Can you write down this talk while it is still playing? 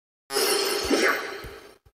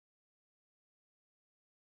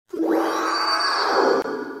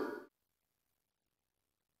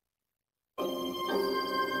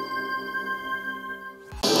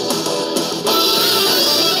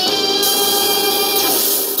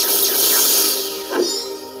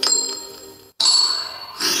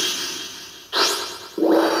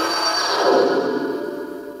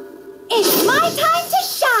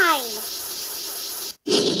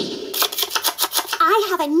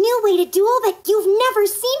new way to duel that you've never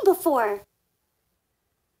seen before.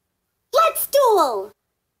 Let's duel!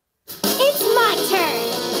 It's my turn!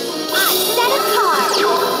 I set a card!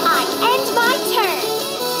 I end my turn!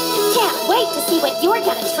 Can't wait to see what you're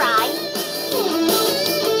gonna try!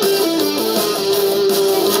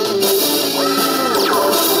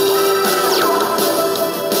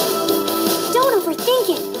 Don't overthink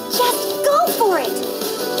it! Just go for it!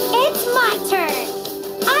 It's my turn!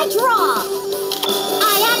 I draw!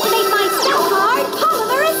 I activate my spell card,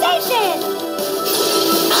 Polymerization!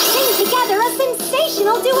 Sing together a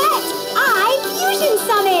sensational duet! I fusion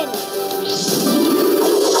summon!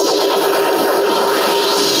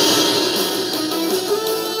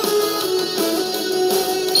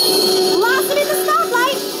 Blossom in the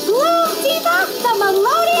spotlight! Bloom Diva, the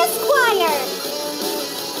melodious choir!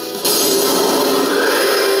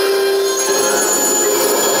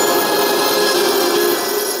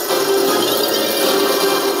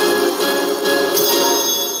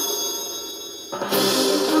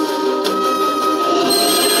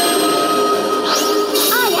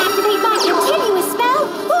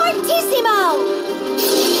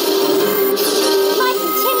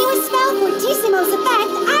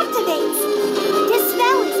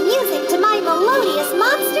 Melodious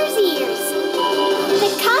monster's ears. The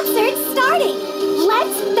concert's starting.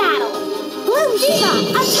 Let's battle. Bloom Diva,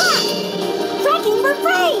 attack! Wrecking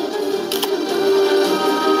refrain.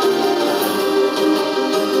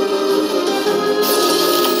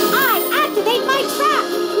 I activate my trap.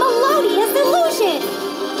 Melodious illusion.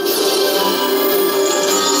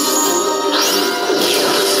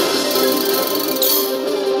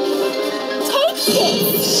 Take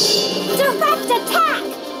this. Direct attack.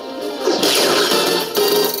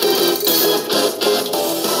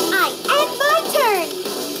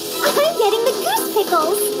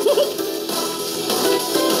 Pickles.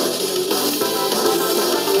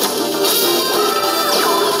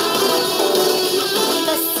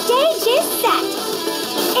 The stage is set.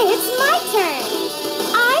 It's my turn.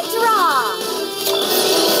 I draw.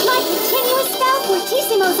 My continuous spell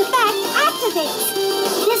Fortissimo's effect activates.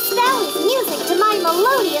 This spell is music to my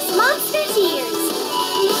melodious monster's ears.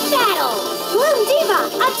 Battle. Bloom Diva,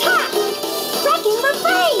 attack. Wrecking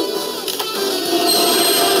refrain.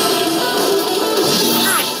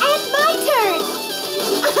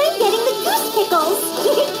 I'm getting the goose pickles!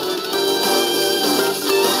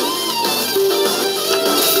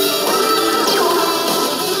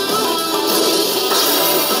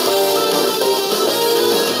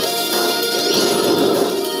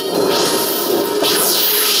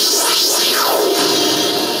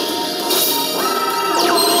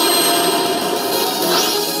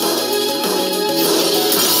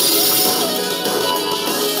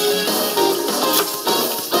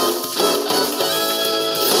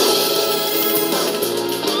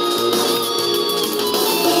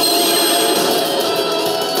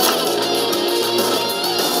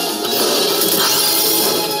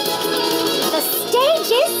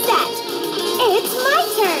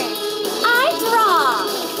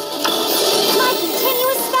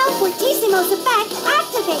 Fortissimo's effect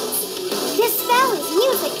activates. This spell is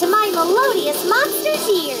music to my melodious monster's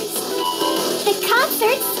ears. The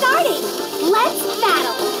concert's starting. Let's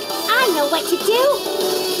battle. I know what to do.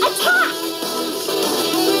 Attack!